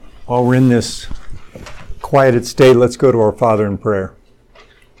While we're in this quieted state, let's go to our Father in prayer.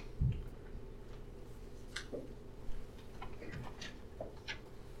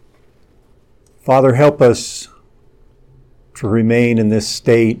 Father, help us to remain in this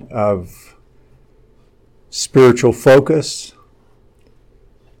state of spiritual focus.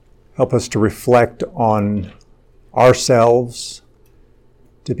 Help us to reflect on ourselves,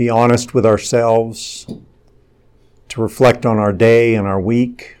 to be honest with ourselves, to reflect on our day and our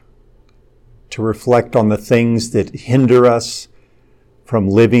week, to reflect on the things that hinder us from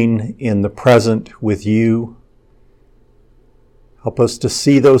living in the present with you. Help us to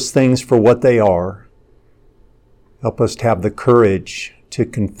see those things for what they are. Help us to have the courage to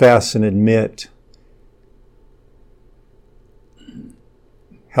confess and admit.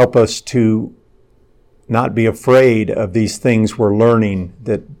 Help us to not be afraid of these things we're learning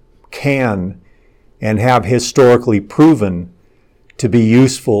that can and have historically proven to be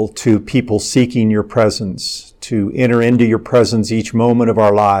useful to people seeking your presence, to enter into your presence each moment of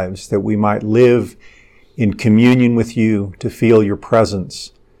our lives, that we might live in communion with you, to feel your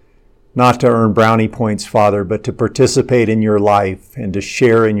presence, not to earn brownie points, Father, but to participate in your life and to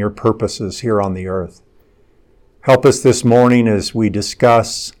share in your purposes here on the earth. Help us this morning as we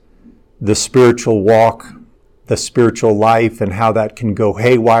discuss the spiritual walk, the spiritual life, and how that can go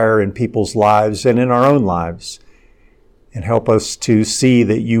haywire in people's lives and in our own lives. And help us to see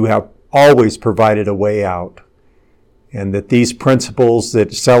that you have always provided a way out, and that these principles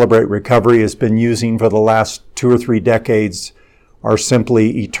that Celebrate Recovery has been using for the last 2 or 3 decades are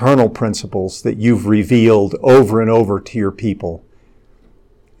simply eternal principles that you've revealed over and over to your people.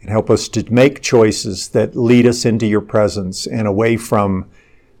 And help us to make choices that lead us into your presence and away from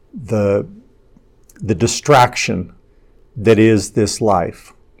the distraction that is this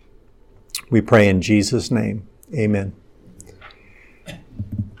life. We pray in Jesus' name. Amen.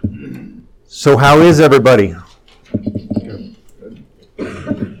 So how is everybody?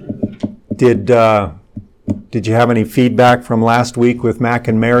 Did you have any feedback from last week with Mac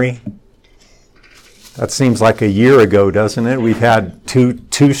and Mary? That seems like a year ago, doesn't it? We've had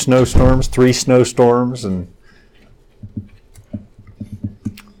two snowstorms, 3 snowstorms, and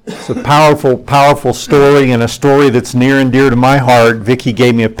it's a powerful, powerful story, and a story that's near and dear to my heart. Vicki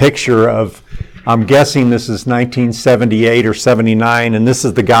gave me a picture of, I'm guessing this is 1978 or 79, and this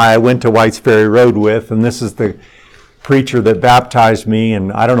is the guy I went to Whites Ferry Road with, and this is the preacher that baptized me,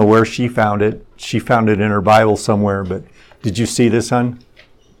 and I don't know where she found it. She found it in her Bible somewhere, but did you see this, hon?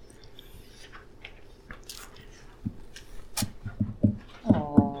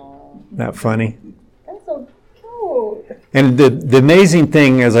 Aww. Isn't that funny? That's so cute. And the amazing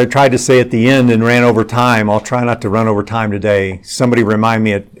thing, as I tried to say at the end and ran over time, I'll try not to run over time today. Somebody remind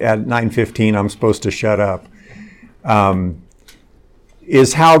me at 9:15 I'm supposed to shut up.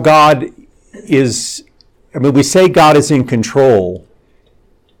 Is how God is, we say God is in control,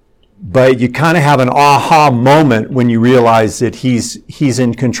 but you kind of have an aha moment when you realize that He's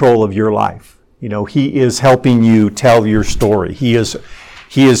in control of your life. You know, He is helping you tell your story. He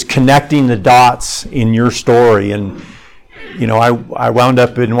is connecting the dots in your story. And you know, I wound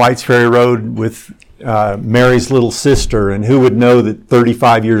up in Whites Ferry Road with Mary's little sister, and who would know that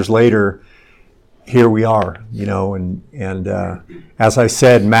 35 years later, here we are, you know, and as I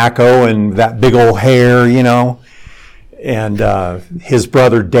said, Mac Owen, that big old hair, you know, and his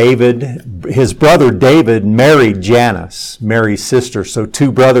brother David married Janice, Mary's sister, so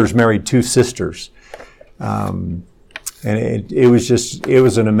 2 brothers married 2 sisters, and it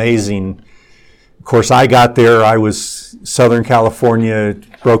was an amazing. Of course, I got there, I was Southern California,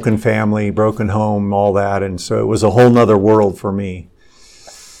 broken family, broken home, all that, and so it was a whole nother world for me.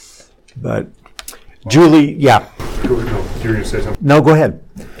 But Julie, yeah. You're going to say something? No, go ahead.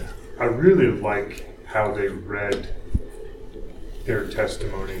 I really like how they read their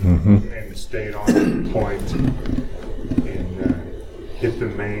testimony and stayed on point and hit the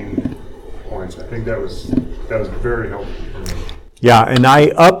main points. I think that was very helpful for me. Yeah, and I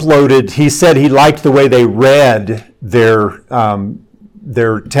uploaded, he said he liked the way they read their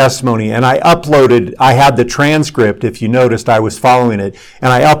testimony, and I had the transcript, if you noticed I was following it,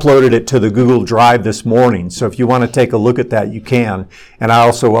 and I uploaded it to the Google Drive this morning, so if you want to take a look at that, you can. And I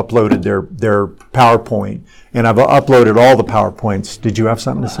also uploaded their PowerPoint, and I've uploaded all the PowerPoints. Did you have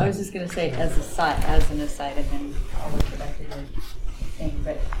something to say? I was just going to say, as an aside, and then I'll look back at your thing,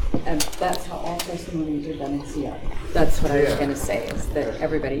 but that's how all testimonies are done in CR. That's what I was going to say, is that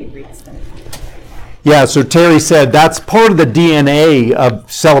everybody reads them. Yeah, so Terry said that's part of the DNA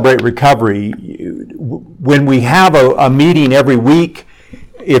of Celebrate Recovery. When we have a meeting every week,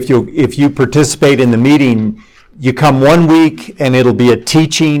 if you participate in the meeting, you come one week and it'll be a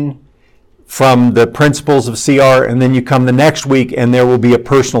teaching from the principles of CR, and then you come the next week and there will be a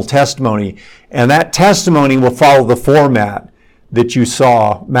personal testimony. And that testimony will follow the format that you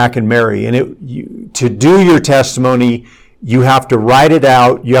saw Mac and Mary. And to do your testimony, you have to write it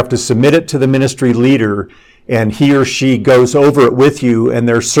out, you have to submit it to the ministry leader, and he or she goes over it with you, and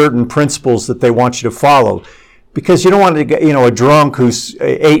there are certain principles that they want you to follow. Because you don't want to get, a drunk who's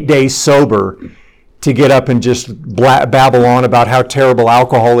 8 days sober to get up and just babble on about how terrible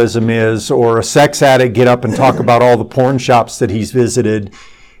alcoholism is, or a sex addict get up and talk about all the porn shops that he's visited.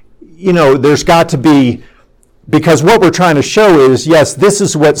 There's got to be, because what we're trying to show is, yes, this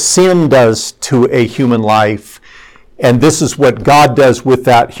is what sin does to a human life, and this is what God does with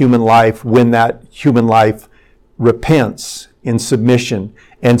that human life when that human life repents in submission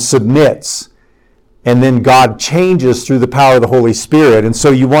and submits. And then God changes through the power of the Holy Spirit. And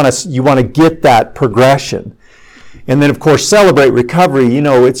so you want to get that progression. And then, of course, Celebrate Recovery,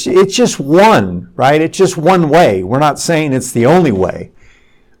 it's just one, right? It's just one way. We're not saying it's the only way.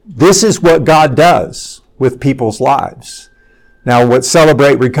 This is what God does with people's lives. Now, what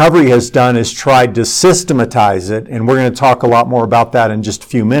Celebrate Recovery has done is tried to systematize it, and we're going to talk a lot more about that in just a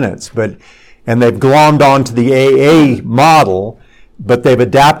few minutes. And they've glommed onto the AA model, but they've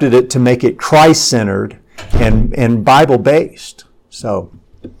adapted it to make it Christ-centered and Bible-based. So,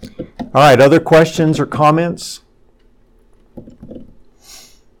 all right, other questions or comments?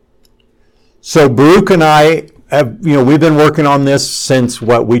 So Baruch and I have, we've been working on this since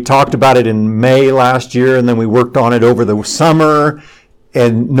we talked about it in May last year, and then we worked on it over the summer.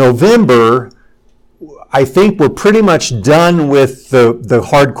 And November, I think we're pretty much done with the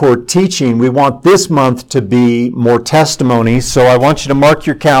hardcore teaching. We want this month to be more testimony, so I want you to mark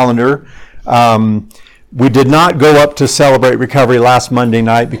your calendar. We did not go up to Celebrate Recovery last Monday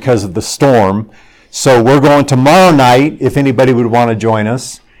night because of the storm, so we're going tomorrow night if anybody would want to join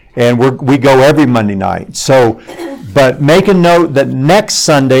us, and we go every Monday night. So, but make a note that next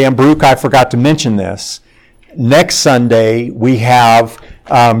Sunday, and Baruch, I forgot to mention this, next Sunday we have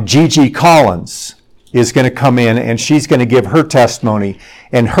Gigi Collins is going to come in, and she's going to give her testimony.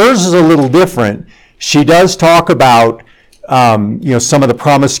 And hers is a little different. She does talk about, some of the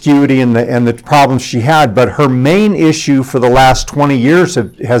promiscuity and the problems she had, but her main issue for the last 20 years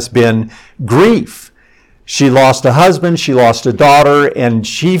has been grief. She lost a husband, she lost a daughter, and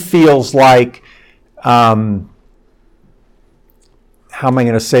she feels like, how am I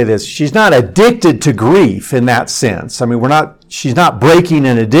going to say this? She's not addicted to grief in that sense. I mean, she's not breaking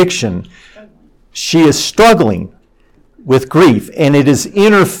an addiction. She is struggling with grief, and it is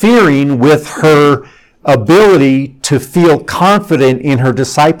interfering with her ability to feel confident in her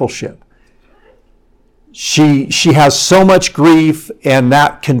discipleship. She has so much grief, and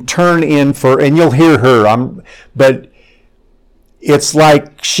that can turn in and you'll hear her, but it's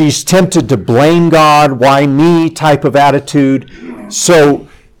like she's tempted to blame God, why me type of attitude. So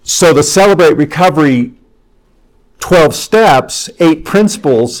the Celebrate Recovery 12 steps, 8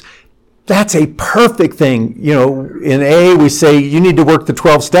 principles, that's a perfect thing. In AA, we say you need to work the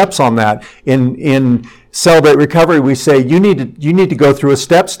 12 steps on that. In Celebrate Recovery, we say you need to go through a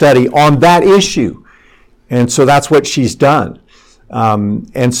step study on that issue. And so that's what she's done.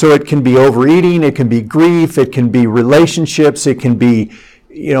 And so it can be overeating, it can be grief, it can be relationships, it can be,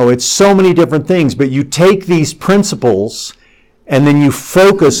 it's so many different things. But you take these principles and then you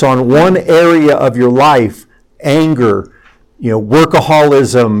focus on one area of your life, anger,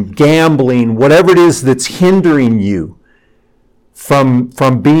 workaholism, gambling, whatever it is that's hindering you from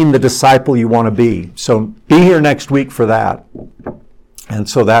being the disciple you want to be. So be here next week for that. And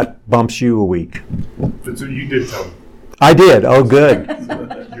so that bumps you a week. So you did tell me. I did. Oh, good.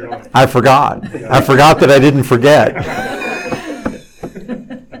 I forgot. I forgot that I didn't forget.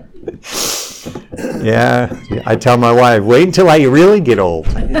 Yeah, I tell my wife, wait until I really get old.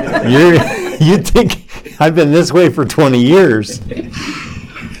 You think I've been this way for 20 years.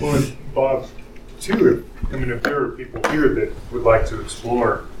 Well, and Bob, too, if there are people here that would like to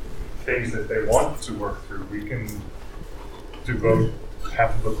explore things that they want to work through, we can do both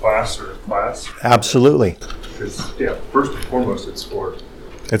half of a class or a class. Absolutely. Because, first and foremost, it's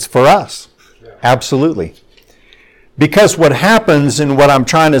for us. Yeah. Absolutely. Because what happens, and what I'm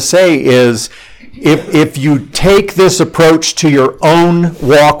trying to say is, if you take this approach to your own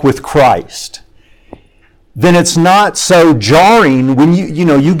walk with Christ, then it's not so jarring when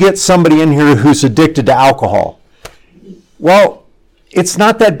you get somebody in here who's addicted to alcohol. Well, it's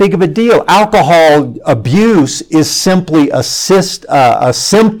not that big of a deal. Alcohol abuse is simply a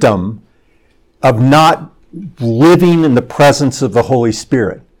symptom of not living in the presence of the Holy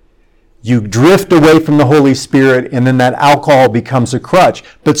Spirit. You drift away from the Holy Spirit, and then that alcohol becomes a crutch.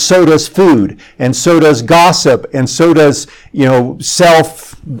 But so does food, and so does gossip, and so does,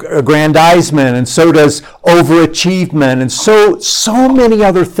 self-aggrandizement, and so does overachievement, and so many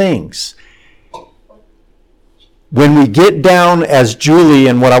other things. When we get down as Julie,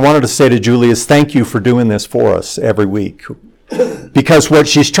 and what I wanted to say to Julie is thank you for doing this for us every week. Because what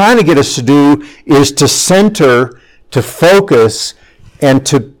she's trying to get us to do is to center, to focus, and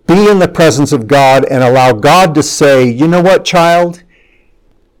to be in the presence of God and allow God to say, you know what, child?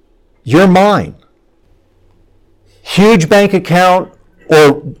 You're mine. Huge bank account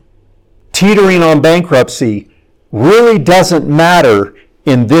or teetering on bankruptcy really doesn't matter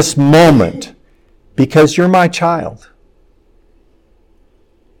in this moment because you're my child.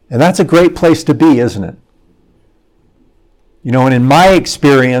 And that's a great place to be, isn't it? And in my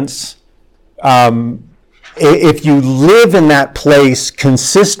experience, if you live in that place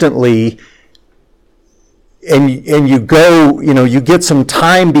consistently and you go, you get some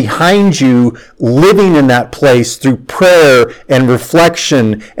time behind you living in that place through prayer and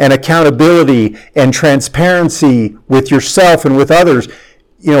reflection and accountability and transparency with yourself and with others,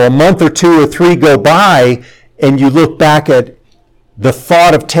 a month or 2 or 3 go by and you look back at the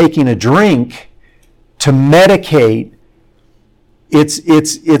thought of taking a drink to medicate,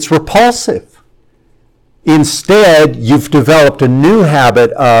 it's repulsive. Instead, you've developed a new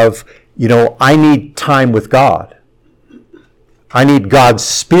habit of, I need time with God. I need God's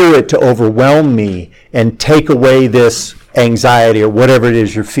Spirit to overwhelm me and take away this anxiety or whatever it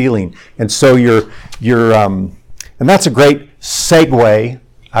is you're feeling. And so and that's a great segue.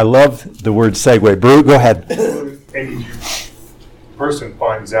 I love the word segue. Brew, go ahead. And the person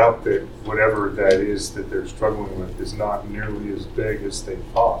finds out that whatever that is that they're struggling with is not nearly as big as they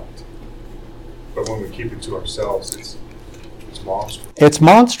thought. But when we keep it to ourselves, it's monstrous. It's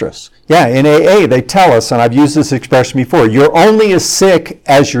monstrous. Yeah, in AA, they tell us, and I've used this expression before, you're only as sick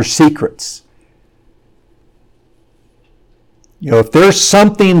as your secrets. If there's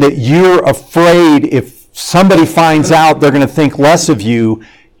something that you're afraid, if somebody finds out they're going to think less of you,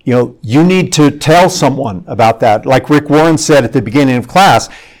 you need to tell someone about that. Like Rick Warren said at the beginning of class,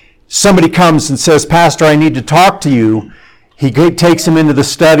 somebody comes and says, Pastor, I need to talk to you. He takes him into the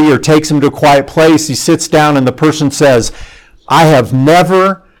study or takes him to a quiet place. He sits down and the person says, I have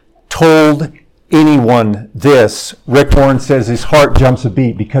never told anyone this. Rick Warren says his heart jumps a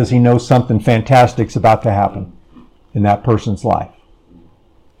beat because he knows something fantastic's about to happen in that person's life.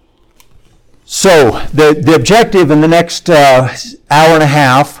 So the objective in the next hour and a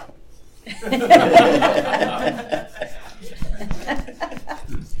half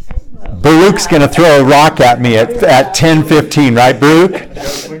Baruch's going to throw a rock at me at 10:15, right, Baruch?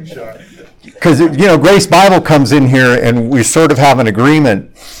 Because, Grace Bible comes in here and we sort of have an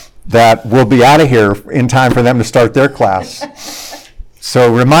agreement that we'll be out of here in time for them to start their class.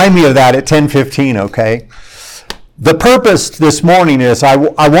 So remind me of that at 10:15, okay? The purpose this morning is I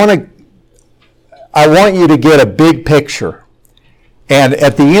want you to get a big picture. And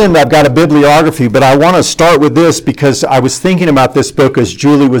at the end, I've got a bibliography, but I want to start with this because I was thinking about this book as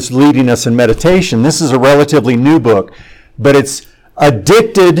Julie was leading us in meditation. This is a relatively new book, but it's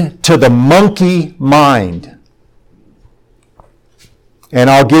Addicted to the Monkey Mind. And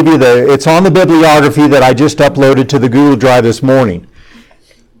I'll give you it's on the bibliography that I just uploaded to the Google Drive this morning.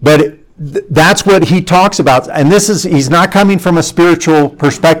 But that's what he talks about. And he's not coming from a spiritual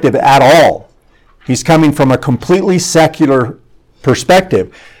perspective at all. He's coming from a completely secular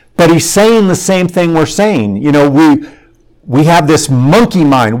perspective. But he's saying the same thing we're saying. We have this monkey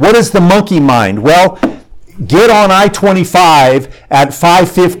mind. What is the monkey mind? Well, get on I-25 at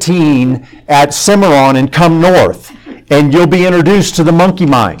 5:15 at Cimarron and come north, and you'll be introduced to the monkey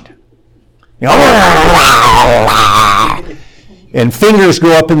mind. And fingers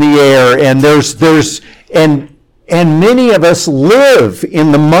go up in the air, and and many of us live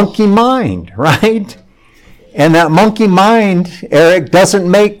in the monkey mind, right? And that monkey mind, Eric, doesn't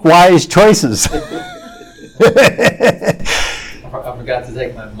make wise choices. I forgot to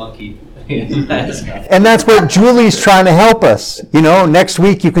take my monkey mask off. And that's what Julie's trying to help us. Next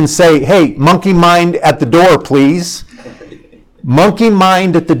week you can say, hey, monkey mind at the door, please. Monkey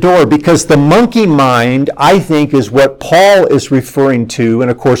mind at the door, because the monkey mind, I think, is what Paul is referring to.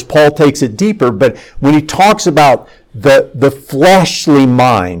 And of course, Paul takes it deeper, but when he talks about the fleshly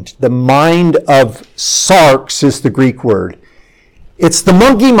mind, the mind of sarx is the Greek word. It's the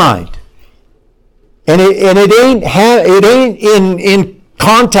monkey mind. And it ain't in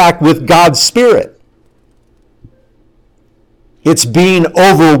contact with God's Spirit. It's being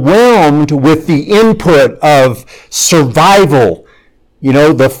overwhelmed with the input of survival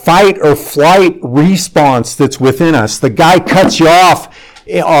the fight or flight response that's within us. The guy cuts you off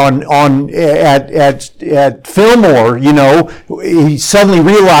at Fillmore, he suddenly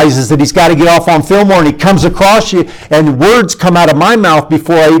realizes that he's got to get off on Fillmore, and he comes across you, and words come out of my mouth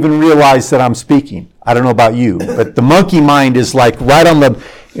before I even realize that I'm speaking. I don't know about you, but the monkey mind is like right on the,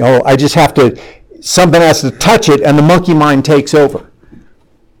 I just have to, something has to touch it, and the monkey mind takes over.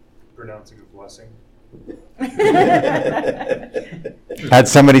 Pronouncing a blessing. Had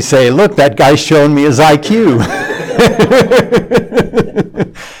somebody say, look, that guy's showing me his IQ.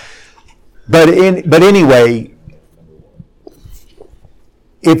 But anyway,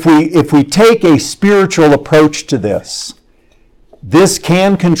 if we take a spiritual approach to this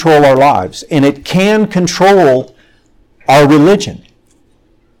can control our lives, and it can control our religion.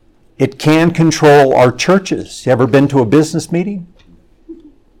 It can control our churches. You ever been to a business meeting?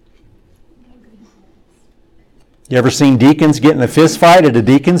 You ever seen deacons get in a fist fight at a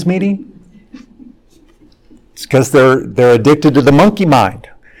deacons meeting? It's because they're addicted to the monkey mind.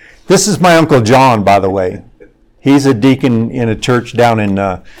 This is my Uncle John, by the way. He's a deacon in a church down in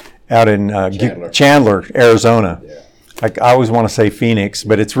Chandler, Arizona. Yeah. I always want to say Phoenix,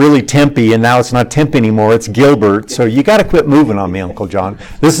 but it's really Tempe, and now it's not Tempe anymore. It's Gilbert. So you got to quit moving on me, Uncle John.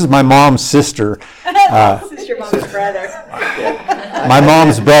 This is my mom's sister. This is your mom's brother. My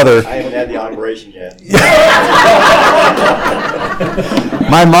mom's brother. I haven't had the operation yet.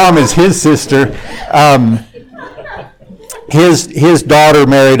 My mom is his sister. His daughter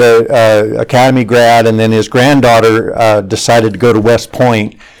married a academy grad, and then his granddaughter decided to go to West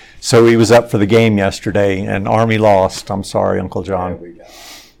Point. So he was up for the game yesterday, and Army lost. I'm sorry, Uncle John.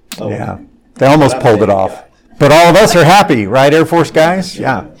 Yeah, they almost pulled it off. But all of us are happy, right, Air Force guys?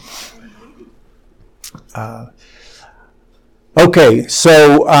 Yeah. Okay,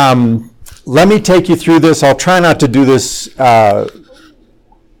 so let me take you through this. I'll try not to do this.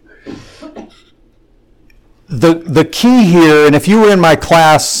 The key here, and if you were in my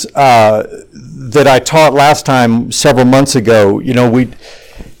class that I taught last time several months ago,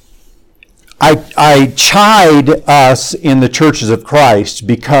 I chide us in the churches of Christ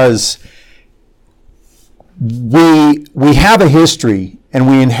because we have a history, and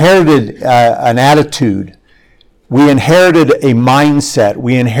we inherited an attitude. We inherited a mindset.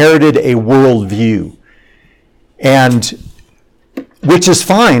 We inherited a worldview, and which is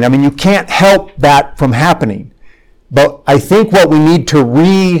fine. I mean, you can't help that from happening. But I think what we need to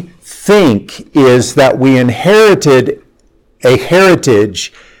rethink is that we inherited a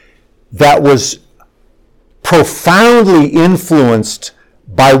heritage that was profoundly influenced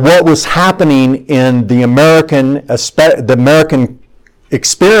by what was happening in the American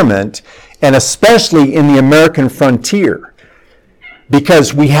experiment, and especially in the American frontier,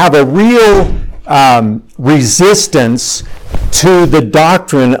 because we have a real resistance to the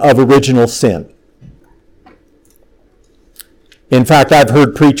doctrine of original sin. In fact, I've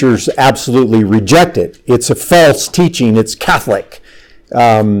heard preachers absolutely reject it. It's a false teaching. It's Catholic.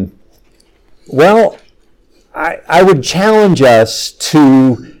 Well, I would challenge us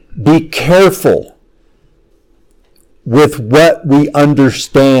to be careful with what we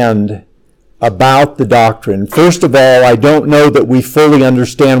understand about the doctrine. First of all, I don't know that we fully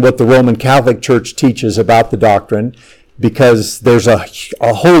understand what the Roman Catholic Church teaches about the doctrine, because there's a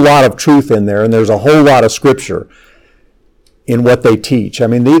whole lot of truth in there, and there's a whole lot of scripture in what they teach. I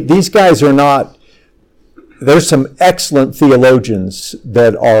mean, these guys are not... There's some excellent theologians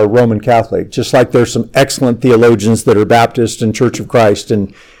that are Roman Catholic, just like there's some excellent theologians that are Baptist and Church of Christ.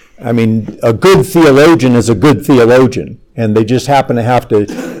 And I mean, a good theologian is a good theologian, and they just happen to have to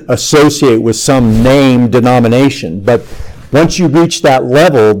associate with some name denomination. But once you reach that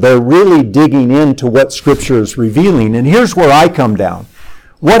level, they're really digging into what Scripture is revealing. And here's where I come down.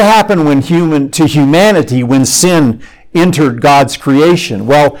 What happened to humanity when sin entered God's creation?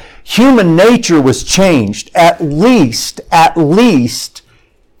 Well, human nature was changed, at least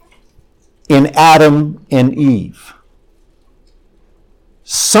in Adam and Eve.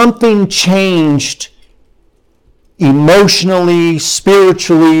 Something changed emotionally,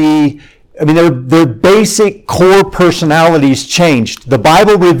 spiritually. I mean, their basic core personalities changed. The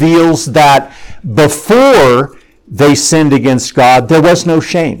Bible reveals that before they sinned against God, there was no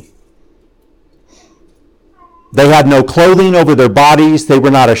shame. They had no clothing over their bodies. They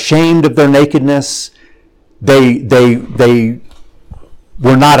were not ashamed of their nakedness. They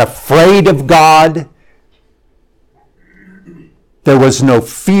were not afraid of God. There was no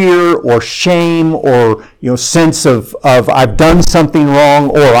fear or shame or sense of I've done something wrong,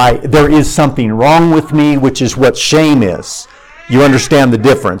 or there is something wrong with me, which is what shame is. You understand the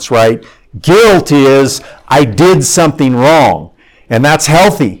difference, right? Guilt is I did something wrong. And that's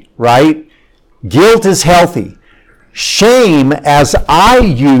healthy, right? Guilt is healthy. Shame, as I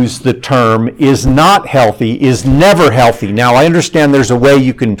use the term, is not healthy, is never healthy. Now, I understand there's a way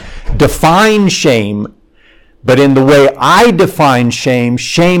you can define shame, but in the way I define shame,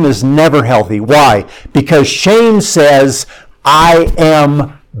 shame is never healthy. Why? Because shame says, I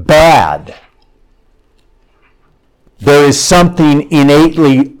am bad. There is something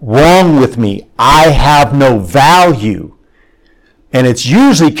innately wrong with me. I have no value. And it's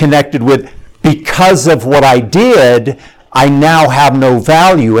usually connected with, because of what I did, I now have no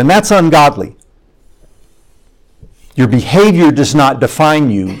value. And that's ungodly. Your behavior does not define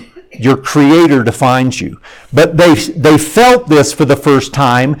you. Your Creator defines you. But they felt this for the first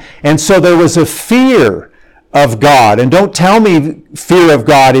time, and so there was a fear of God. And don't tell me fear of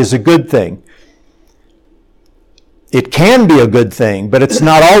God is a good thing. It can be a good thing, but it's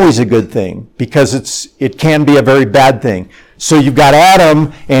not always a good thing, because it can be a very bad thing. So you've got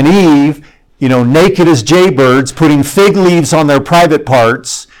Adam and Eve, naked as jaybirds, putting fig leaves on their private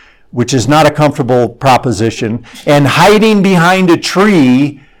parts, which is not a comfortable proposition, and hiding behind a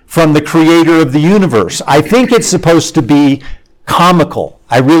tree from the Creator of the universe. I think it's supposed to be comical.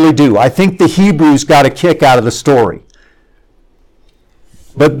 I really do. I think the Hebrews got a kick out of the story.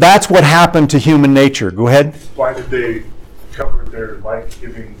 But that's what happened to human nature. Go ahead. Why did they cover their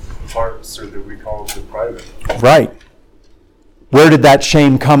life-giving parts, or that we call it the private? Right. Where did that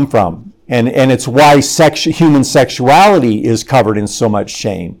shame come from? And it's why human sexuality is covered in so much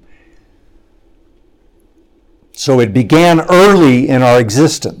shame. So it began early in our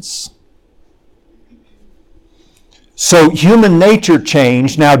existence. So human nature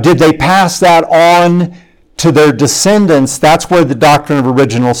changed. Now, did they pass that on to their descendants? That's where the doctrine of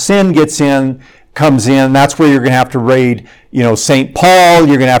original sin comes in. That's where you're going to have to read, St. Paul.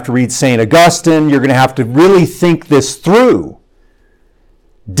 You're going to have to read St. Augustine. You're going to have to really think this through.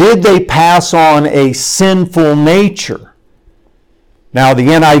 Did they pass on a sinful nature? Now, the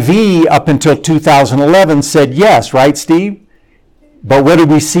NIV up until 2011 said yes, right, Steve? But what did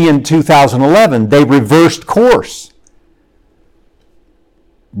we see in 2011? They reversed course.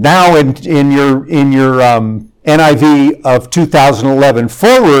 Now, in your NIV of 2011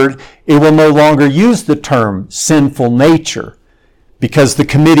 forward, it will no longer use the term sinful nature, because the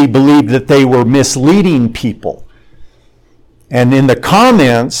committee believed that they were misleading people. And in the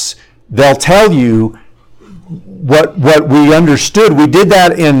comments, they'll tell you what we understood. We did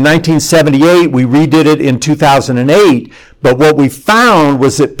that in 1978. We redid it in 2008. But what we found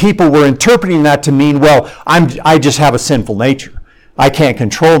was that people were interpreting that to mean, well, I just have a sinful nature. I can't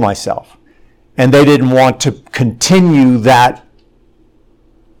control myself. And they didn't want to continue that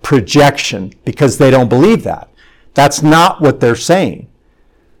projection because they don't believe that. That's not what they're saying.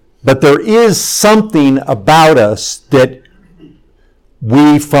 But there is something about us that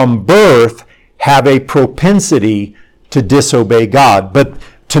we from birth have a propensity to disobey God. But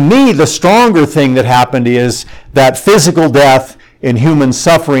to me, the stronger thing that happened is that physical death and human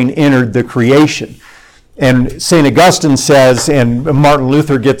suffering entered the creation. And St. Augustine says, and Martin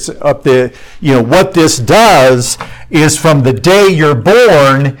Luther gets up what this does is from the day you're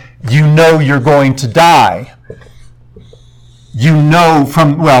born, you're going to die. Not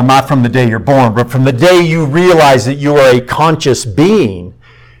from the day you're born, but from the day you realize that you are a conscious being,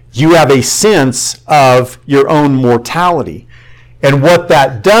 you have a sense of your own mortality. And what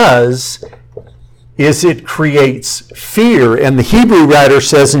that does is it creates fear. And the Hebrew writer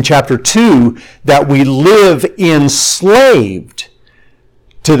says in chapter 2 that we live enslaved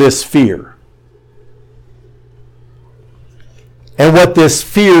to this fear. And what this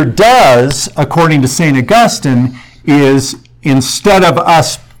fear does, according to St. Augustine, is instead of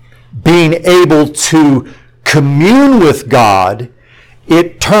us being able to commune with God,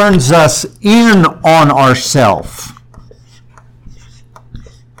 it turns us in on ourselves.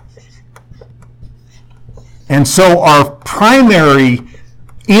 And so our primary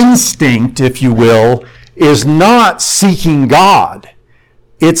instinct, if you will, is not seeking God.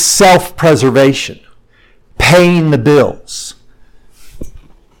 It's self-preservation, paying the bills.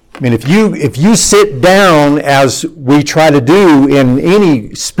 I mean, if you sit down, as we try to do in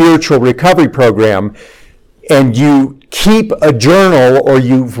any spiritual recovery program, and you keep a journal or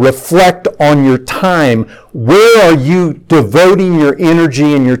you reflect on your time, where are you devoting your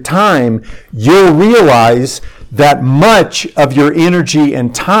energy and your time, you'll realize that much of your energy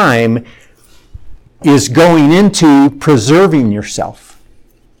and time is going into preserving yourself,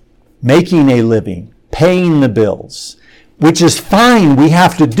 making a living, paying the bills, which is fine. We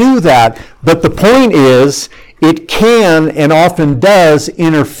have to do that. But the point is, it can and often does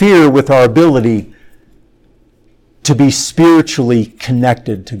interfere with our ability to be spiritually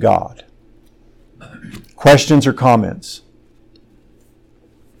connected to God? Questions or comments?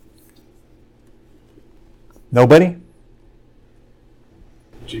 Nobody?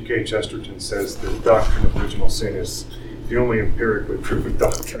 G.K. Chesterton says the doctrine of original sin is the only empirically proven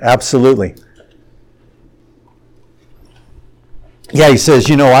doctrine. Absolutely. Yeah, he says,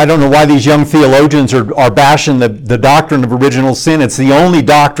 I don't know why these young theologians are bashing the doctrine of original sin. It's the only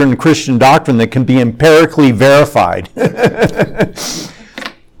doctrine, Christian doctrine, that can be empirically verified.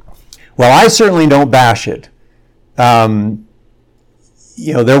 Well, I certainly don't bash it. There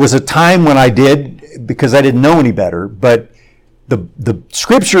was a time when I did, because I didn't know any better, but the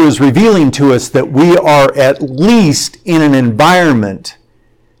Scripture is revealing to us that we are at least in an environment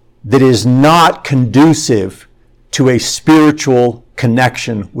that is not conducive to a spiritual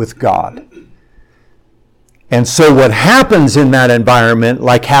connection with God. And so what happens in that environment,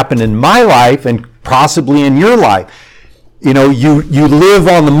 like happened in my life and possibly in your life, you live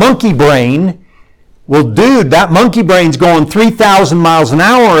on the monkey brain. Well, dude, that monkey brain's going 3,000 miles an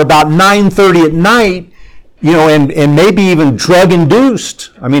hour about 9:30 at night, and maybe even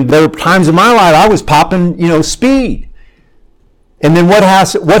drug-induced. I mean, there were times in my life I was popping, speed. And then what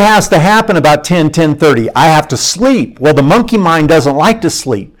has to happen about 10:30? I have to sleep. Well, the monkey mind doesn't like to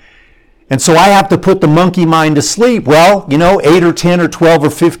sleep. And so I have to put the monkey mind to sleep. Well, 8 or 10 or 12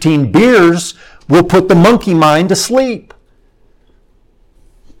 or 15 beers will put the monkey mind to sleep.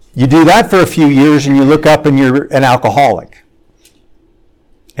 You do that for a few years and you look up and you're an alcoholic.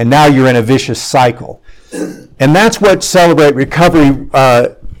 And now you're in a vicious cycle. And that's what Celebrate Recovery,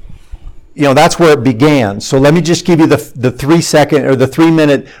 that's where it began. So let me just give you the 3-second or the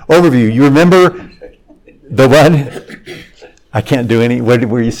 3-minute overview. You remember the what? I can't do any. What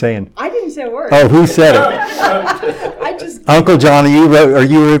were you saying? I didn't say a word. Oh, who said it? I just. Uncle John, are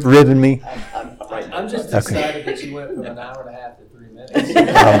you ribbing me? I'm just excited that you went from an hour and a half to 3 minutes.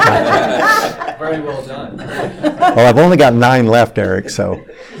 Very well done. Well, I've only got 9 left, Eric.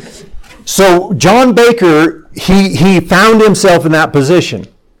 So John Baker, he found himself in that position.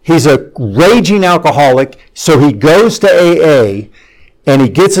 He's a raging alcoholic, so he goes to AA and he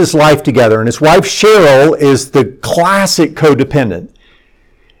gets his life together. And his wife Cheryl is the classic codependent.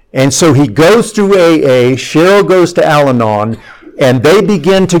 And so he goes through AA, Cheryl goes to Al-Anon, and they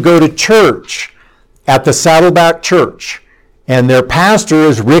begin to go to church at the Saddleback Church. And their pastor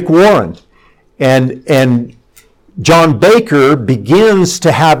is Rick Warren. And John Baker begins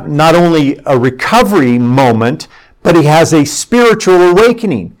to have not only a recovery moment, but he has a spiritual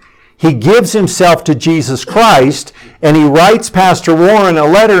awakening. He gives himself to Jesus Christ, and he writes Pastor Warren a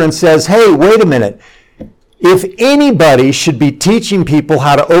letter and says, hey, wait a minute. If anybody should be teaching people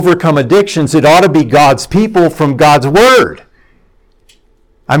how to overcome addictions, it ought to be God's people from God's Word.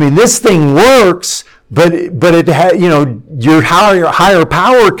 I mean, this thing works, but your higher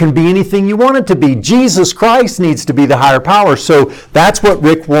power can be anything you want it to be. Jesus Christ needs to be the higher power. So that's what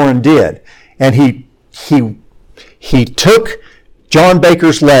Rick Warren did. And he took John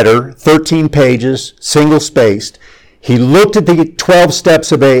Baker's letter, 13 pages, single-spaced. He looked at the 12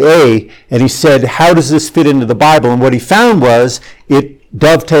 steps of AA, and he said, how does this fit into the Bible? And what he found was it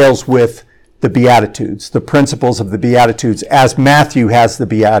dovetails with the Beatitudes, the principles of the Beatitudes, as Matthew has the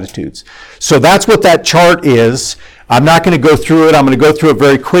Beatitudes. So that's what that chart is. I'm not going to go through it. I'm going to go through it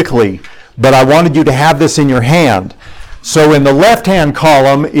very quickly, but I wanted you to have this in your hand. So in the left-hand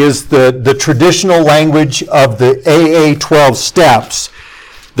column is the traditional language of the AA 12 steps.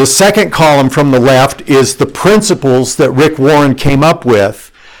 The second column from the left is the principles that Rick Warren came up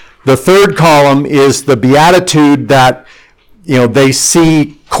with. The third column is the beatitude that they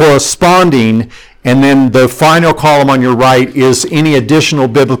see corresponding, and then the final column on your right is any additional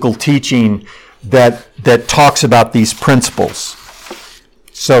biblical teaching that talks about these principles.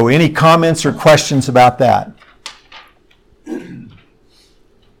 So any comments or questions about that?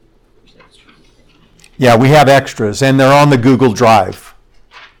 Yeah, we have extras, and they're on the Google Drive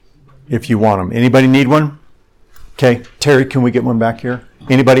if you want them. Anybody need one? Okay, Terry, can we get one back here?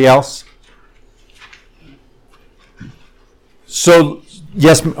 Anybody else? So,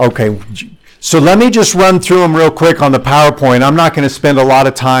 yes, okay. So let me just run through them real quick on the PowerPoint. I'm not going to spend a lot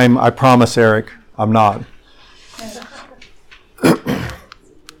of time, I promise, Eric. I'm not.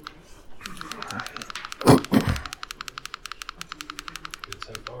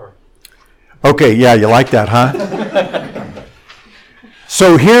 Okay, yeah, you like that, huh?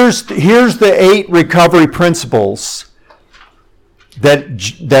 So here's the 8 recovery principles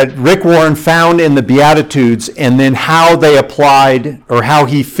that Rick Warren found in the Beatitudes, and then how they applied, or how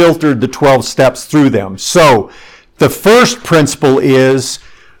he filtered the 12 steps through them. So the first principle is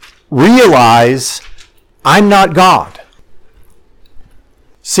realize I'm not God.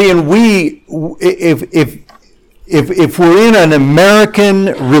 See, and if we're in an American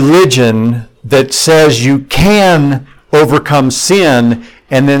religion that says you can overcome sin,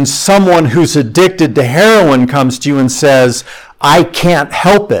 and then someone who's addicted to heroin comes to you and says, I can't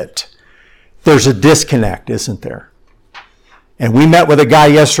help it, there's a disconnect, isn't there? And we met with a guy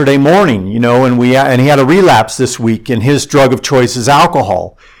yesterday morning, and he had a relapse this week, and his drug of choice is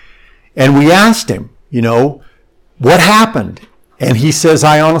alcohol. And we asked him, what happened? And he says,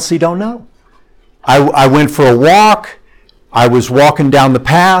 I honestly don't know. I went for a walk, I was walking down the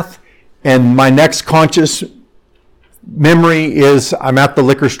path, and my next conscious memory is I'm at the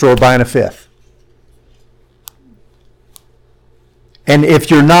liquor store buying a fifth. And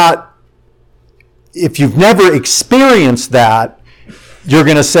if you've never experienced that, you're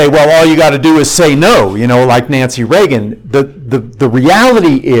going to say, well, all you got to do is say no, like Nancy Reagan. The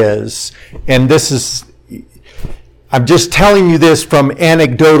reality is, and I'm just telling you this from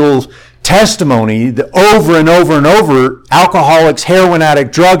anecdotal testimony, that over and over and over, alcoholics, heroin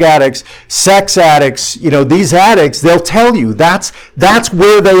addicts, drug addicts, sex addicts, these addicts, they'll tell you that's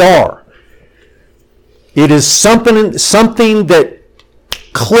where they are. It is something that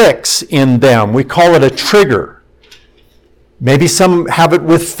clicks in them. We call it a trigger. Maybe some have it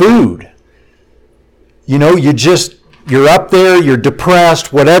with food. You're up there, you're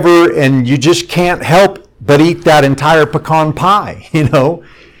depressed, whatever, and you just can't help but eat that entire pecan pie,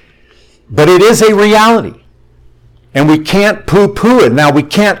 But it is a reality. And we can't poo-poo it. Now, we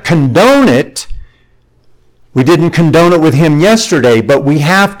can't condone it. We didn't condone it with him yesterday, but we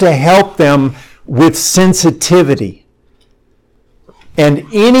have to help them with sensitivity. And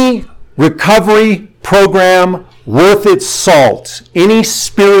any recovery program worth its salt, any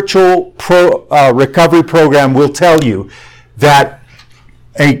spiritual recovery program will tell you that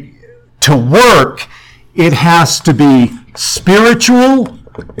to work, it has to be spiritual,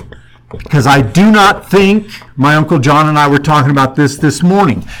 because I do not think, my Uncle John and I were talking about this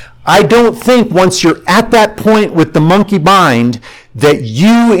morning, I don't think once you're at that point with the monkey mind that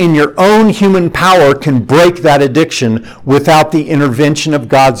you in your own human power can break that addiction without the intervention of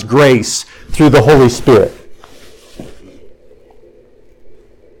God's grace through the Holy Spirit.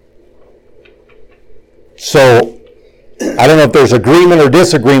 So, I don't know if there's agreement or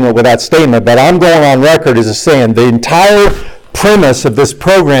disagreement with that statement, but I'm going on record as saying the entire premise of this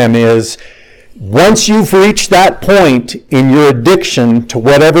program is once you've reached that point in your addiction to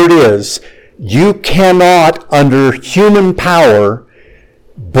whatever it is, you cannot, under human power,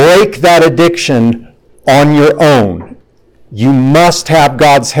 break that addiction on your own. You must have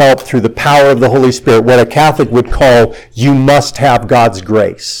God's help through the power of the Holy Spirit, what a Catholic would call, you must have God's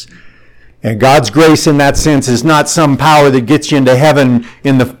grace. And God's grace in that sense is not some power that gets you into heaven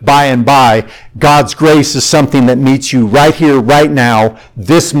in the by and by. God's grace is something that meets you right here, right now,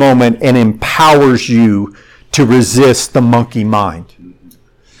 this moment, and empowers you to resist the monkey mind.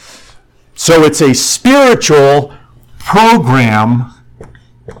 So it's a spiritual program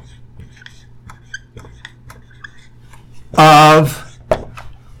of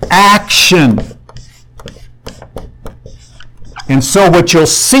action. And so what you'll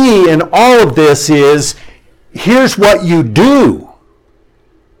see in all of this is, here's what you do.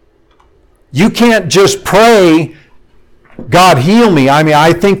 You can't just pray, God heal me. I mean,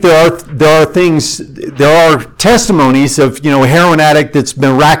 I think there are testimonies of, heroin addict that's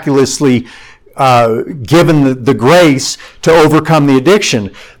miraculously given the grace to overcome the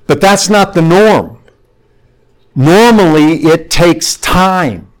addiction. But that's not the norm. Normally, it takes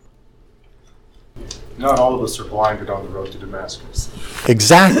time. Not all of us are blinded on the road to Damascus.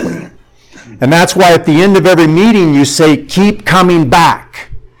 Exactly. And that's why at the end of every meeting you say, keep coming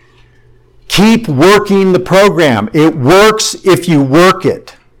back. Keep working the program. It works if you work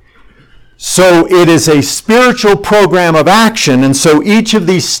it. So it is a spiritual program of action, and so each of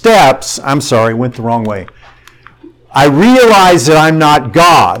these steps, went the wrong way. I realize that I'm not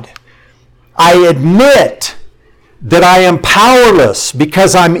God. I admit that I am powerless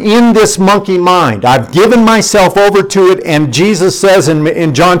because I'm in this monkey mind. I've given myself over to it, and Jesus says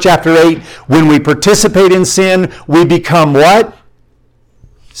in John chapter 8, when we participate in sin, we become what?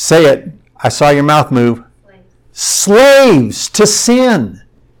 Say it. I saw your mouth move. Slaves to sin.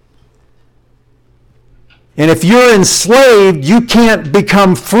 And if you're enslaved, you can't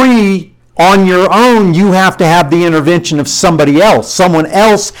become free on your own. You have to have the intervention of somebody else. Someone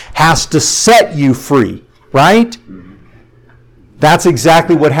else has to set you free, right? That's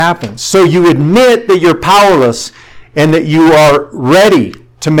exactly what happens. So you admit that you're powerless and that you are ready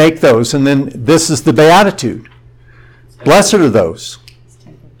to make those. And then this is the beatitude. Blessed are those.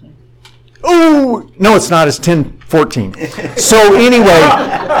 Oh, no, it's not. It's 10:14. So anyway,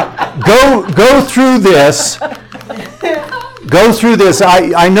 go through this. Go through this.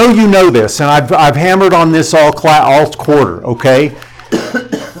 I know you know this, and I've hammered on this all quarter. Okay.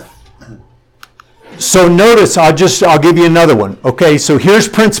 So notice, I'll give you another one. Okay. So here's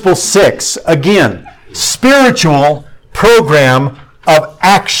principle 6. Again, spiritual program of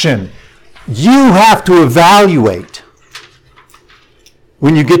action. You have to evaluate.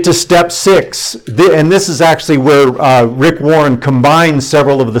 When you get to step 6, and this is actually where Rick Warren combines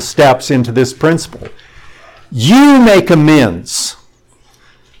several of the steps into this principle. You make amends.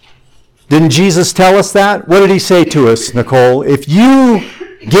 Didn't Jesus tell us that? What did he say to us, Nicole? If you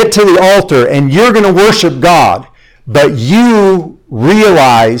get to the altar and you're going to worship God, but you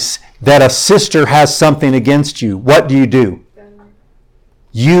realize that a sister has something against you, what do?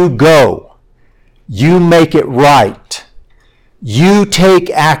 You go. You make it right. You take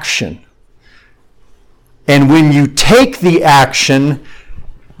action. And when you take the action,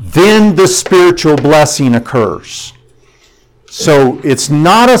 then the spiritual blessing occurs. So it's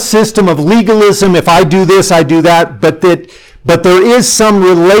not a system of legalism. If I do this, I do that. But there is some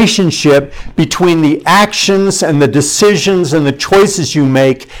relationship between the actions and the decisions and the choices you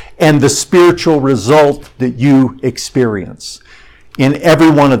make and the spiritual result that you experience in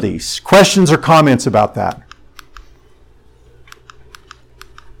every one of these. Questions or comments about that?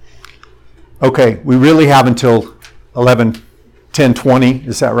 Okay, we really have until 10:20.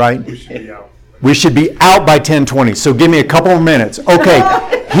 Is that right? We should be out. We should be out by 10:20. So give me a couple of minutes. Okay,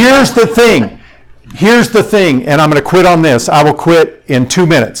 here's the thing. And I'm going to quit on this. I will quit in 2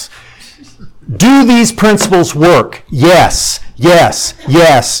 minutes. Do these principles work? Yes,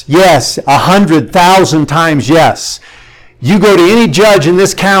 100,000 times yes. You go to any judge in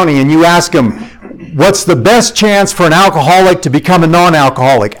this county and you ask them, what's the best chance for an alcoholic to become a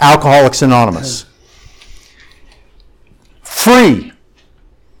non-alcoholic? Alcoholics Anonymous. Free.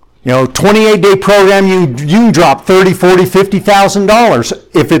 28-day program, you can drop $30,000, $40,000, $50,000.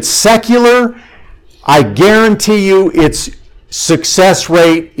 If it's secular, I guarantee you its success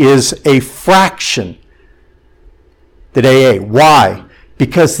rate is a fraction at AA. Why?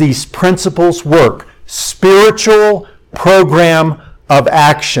 Because these principles work. Spiritual program of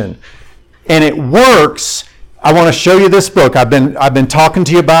action. And it works. I want to show you this book. I've been talking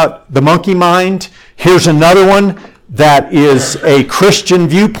to you about the monkey mind. Here's another one that is a Christian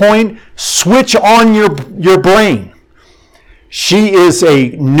viewpoint. Switch on your brain. She is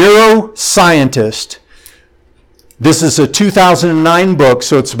a neuroscientist. This is a 2009 book,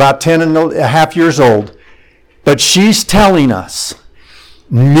 so it's about 10 and a half years old. But she's telling us,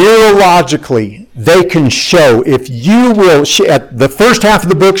 neurologically, they can show, if you will, at the first half of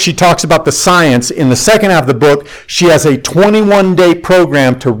the book, she talks about the science. In the second half of the book, she has a 21-day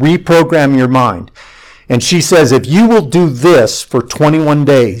program to reprogram your mind. And she says, if you will do this for 21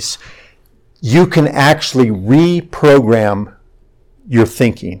 days, you can actually reprogram your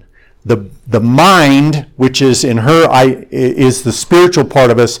thinking. The mind, which is in her is the spiritual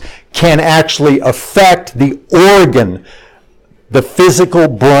part of us, can actually affect the organ, the physical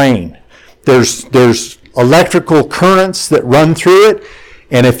brain. There's electrical currents that run through it,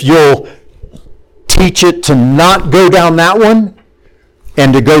 and if you'll teach it to not go down that one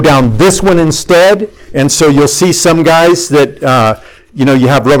and to go down this one instead, and so you'll see some guys that you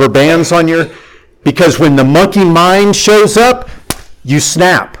have rubber bands on your, because when the monkey mind shows up, you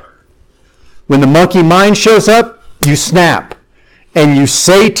snap. When the monkey mind shows up, you snap. And you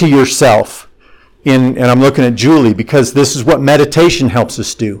say to yourself, and I'm looking at Julie because this is what meditation helps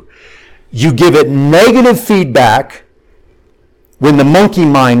us do. You give it negative feedback when the monkey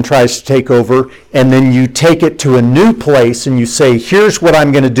mind tries to take over, and then you take it to a new place and you say, here's what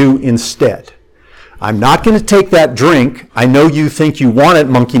I'm going to do instead. I'm not going to take that drink. I know you think you want it,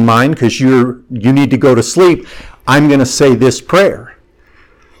 monkey mind, because you need to go to sleep. I'm going to say this prayer.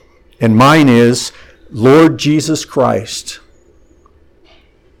 And mine is, Lord Jesus Christ,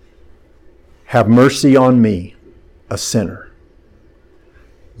 have mercy on me, a sinner.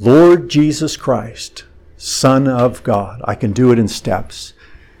 Lord Jesus Christ, Son of God. I can do it in steps.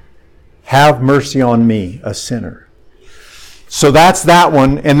 Have mercy on me, a sinner. So that's that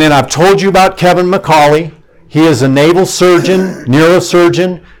one. And then I've told you about Kevin McCauley. He is a naval surgeon,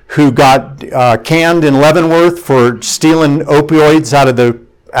 neurosurgeon, who got canned in Leavenworth for stealing opioids out of the,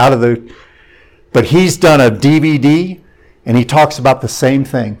 but he's done a DVD, and he talks about the same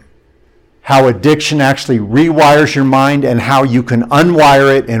thing. How addiction actually rewires your mind and how you can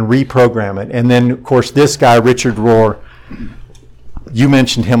unwire it and reprogram it. And then, of course, this guy, Richard Rohr, you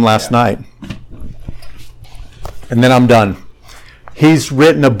mentioned him last night. And then I'm done. He's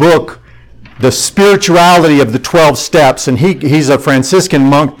written a book the spirituality of the 12 steps, and he's a Franciscan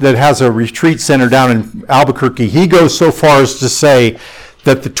monk that has a retreat center down in Albuquerque. He goes so far as to say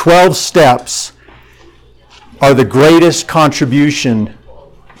that the 12 steps are the greatest contribution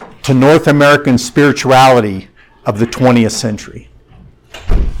to North American spirituality of the 20th century.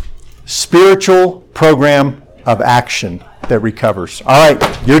 Spiritual program of action that recovers. All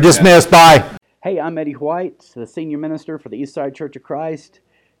right, you're dismissed. Bye. Hey, I'm Eddie White, the Senior Minister for the Eastside Church of Christ.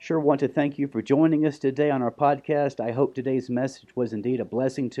 Sure want to thank you for joining us today on our podcast. I hope today's message was indeed a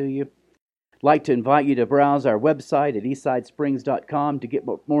blessing to you. I'd like to invite you to browse our website at eastsidesprings.com to get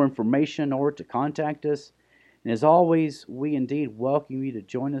more information or to contact us. And as always, we indeed welcome you to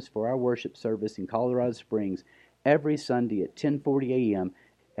join us for our worship service in Colorado Springs every Sunday at 10:40 a.m.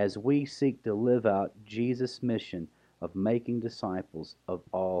 as we seek to live out Jesus' mission of making disciples of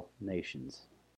all nations.